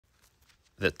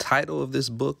The title of this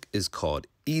book is called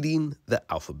Eating the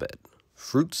Alphabet,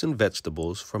 Fruits and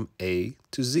Vegetables from A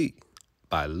to Z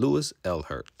by Lewis L.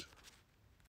 Hurt.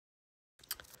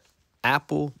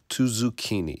 Apple to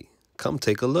zucchini. Come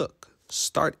take a look.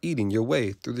 Start eating your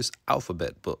way through this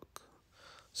alphabet book.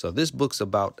 So this book's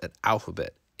about an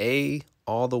alphabet, A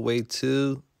all the way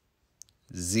to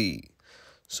Z.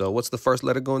 So what's the first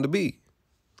letter going to be?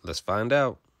 Let's find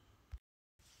out.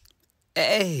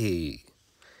 A.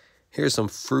 Here's some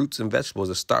fruits and vegetables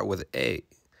that start with A.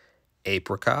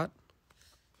 Apricot,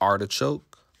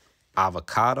 artichoke,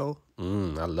 avocado. I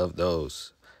love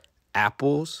those.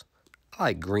 Apples. I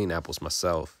like green apples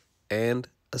myself. And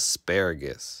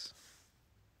asparagus.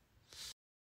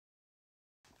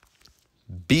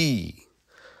 B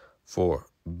for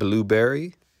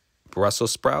blueberry,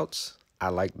 Brussels sprouts. I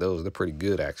like those. They're pretty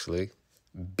good, actually.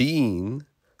 Bean.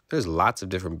 There's lots of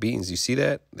different beans. You see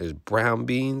that? There's brown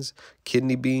beans,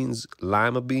 kidney beans,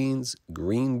 lima beans,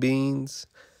 green beans,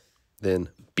 then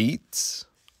beets,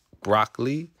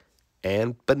 broccoli,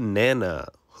 and banana.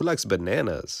 Who likes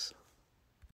bananas?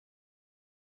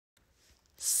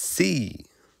 C.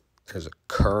 There's a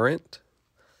currant,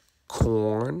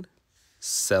 corn,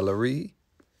 celery,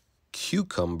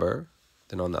 cucumber.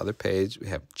 Then on the other page, we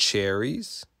have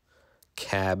cherries,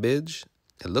 cabbage.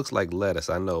 It looks like lettuce,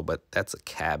 I know, but that's a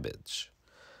cabbage.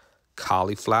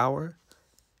 Cauliflower.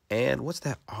 And what's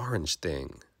that orange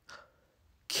thing?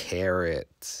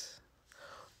 Carrot.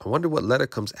 I wonder what letter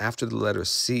comes after the letter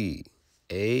C.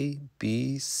 A,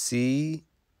 B, C,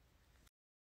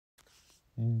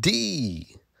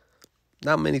 D.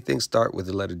 Not many things start with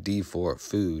the letter D for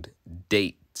food.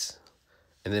 Date.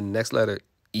 And then the next letter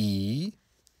E,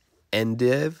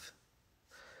 endive.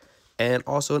 And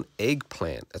also an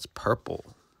eggplant. That's purple.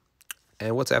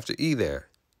 And what's after E there?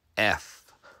 F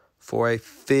for a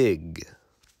fig.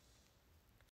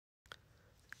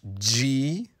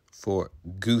 G for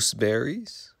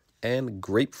gooseberries and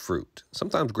grapefruit.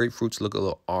 Sometimes grapefruits look a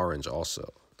little orange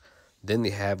also. Then they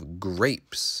have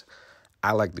grapes.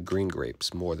 I like the green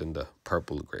grapes more than the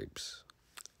purple grapes.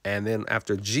 And then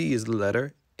after G is the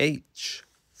letter H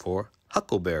for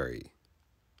huckleberry.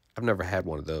 I've never had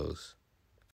one of those.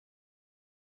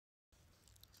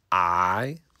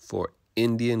 I for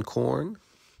Indian corn.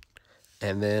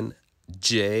 And then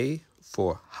J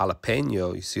for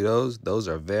jalapeno. You see those? Those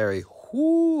are very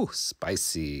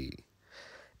spicy.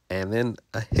 And then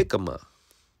a jicama.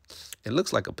 It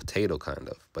looks like a potato kind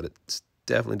of, but it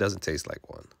definitely doesn't taste like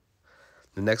one.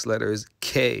 The next letter is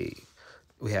K.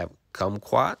 We have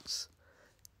kumquats,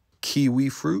 kiwi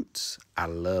fruits. I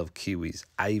love kiwis.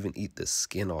 I even eat the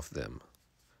skin off them.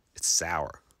 It's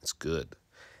sour. It's good.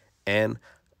 And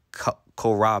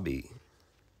kohlrabi.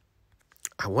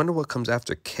 I wonder what comes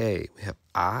after K. We have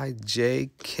I, J,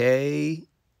 K,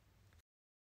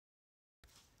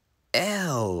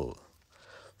 L.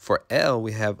 For L,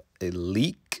 we have a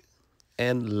leek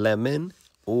and lemon.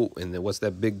 Oh, and then what's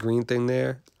that big green thing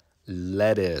there?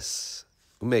 Lettuce.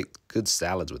 We make good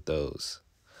salads with those.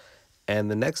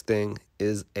 And the next thing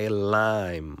is a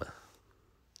lime.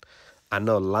 I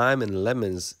know lime and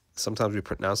lemons, sometimes we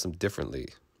pronounce them differently,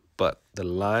 but the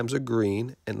limes are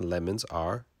green and lemons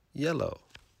are yellow.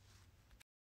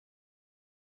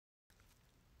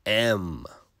 M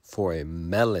for a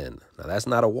melon. Now that's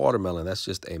not a watermelon, that's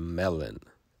just a melon.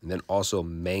 And then also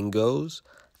mangoes.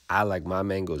 I like my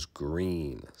mangoes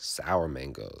green, sour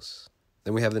mangoes.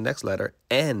 Then we have the next letter,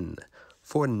 N,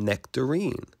 for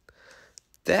nectarine.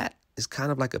 That is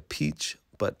kind of like a peach,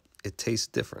 but it tastes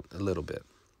different a little bit.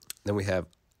 Then we have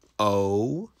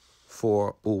O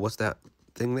for, what's that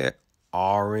thing there?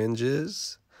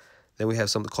 Oranges. Then we have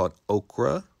something called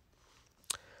okra.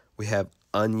 We have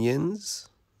onions,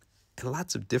 and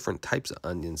lots of different types of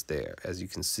onions there, as you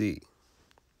can see.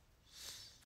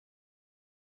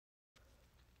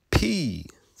 P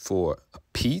for a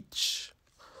peach.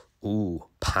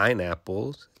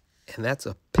 Pineapples, and that's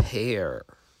a pear.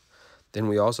 Then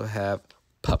we also have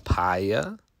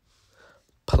papaya,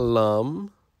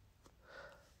 plum,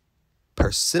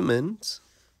 persimmons,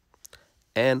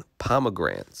 and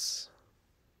pomegranates.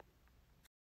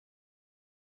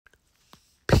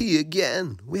 P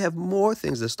again. We have more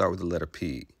things that start with the letter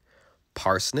P.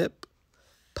 Parsnip,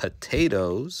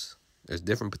 potatoes. There's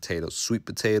different potatoes. Sweet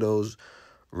potatoes,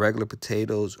 regular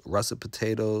potatoes, russet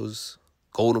potatoes,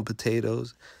 golden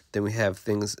potatoes. Then we have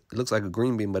things, it looks like a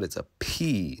green bean, but it's a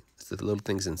pea. It's the little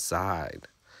things inside.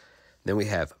 Then we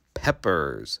have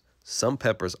peppers. Some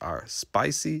peppers are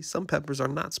spicy, some peppers are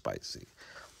not spicy.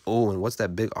 Oh, and what's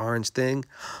that big orange thing?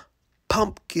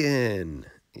 Pumpkin.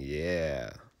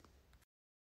 Yeah.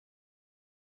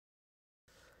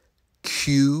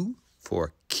 Q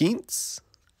for quince.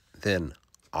 Then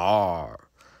R.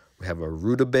 We have a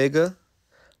rutabaga,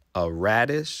 a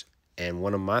radish, and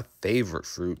one of my favorite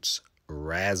fruits,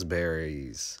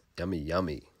 raspberries. Yummy,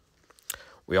 yummy.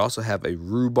 We also have a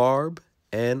rhubarb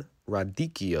and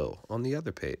radicchio on the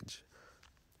other page.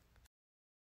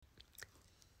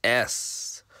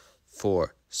 S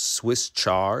for Swiss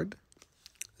chard,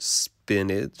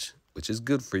 spinach, which is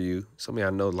good for you. Somebody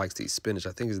I know likes to eat spinach.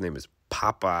 I think his name is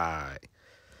Popeye.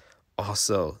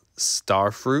 Also,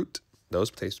 star fruit.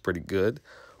 Those taste pretty good.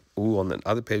 Ooh, on the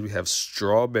other page, we have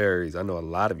strawberries. I know a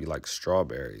lot of you like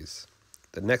strawberries.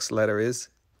 The next letter is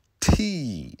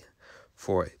T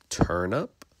for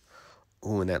turnip.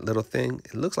 Ooh, and that little thing,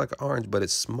 it looks like an orange, but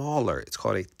it's smaller. It's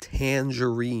called a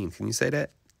tangerine. Can you say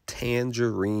that?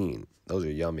 Tangerine. Those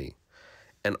are yummy.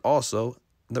 And also,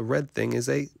 the red thing is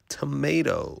a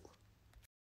tomato.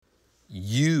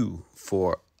 U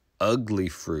for ugly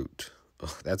fruit.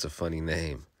 Oh, that's a funny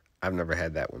name. I've never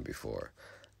had that one before.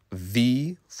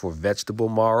 V for vegetable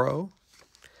marrow.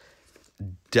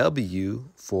 W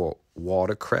for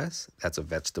watercress. That's a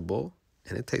vegetable,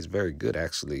 and it tastes very good,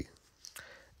 actually.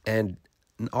 And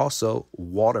also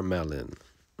watermelon.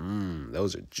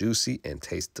 Those are juicy and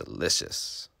taste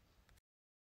delicious.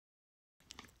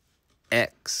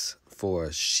 X for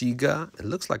shiga. It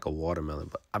looks like a watermelon,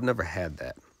 but I've never had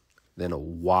that. Then a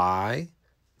Y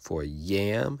for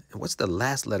yam. And what's the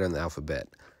last letter in the alphabet?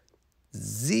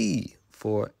 Z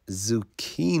for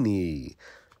zucchini.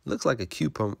 Looks like a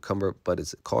cucumber, but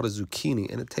it's called a zucchini,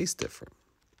 and it tastes different.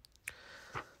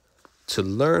 To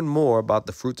learn more about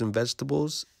the fruits and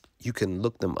vegetables, you can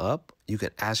look them up. You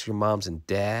can ask your moms and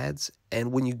dads.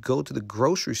 And when you go to the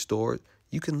grocery store,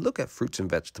 you can look at fruits and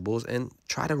vegetables and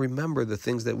try to remember the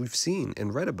things that we've seen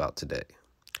and read about today.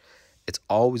 It's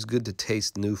always good to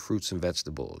taste new fruits and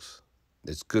vegetables.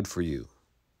 It's good for you.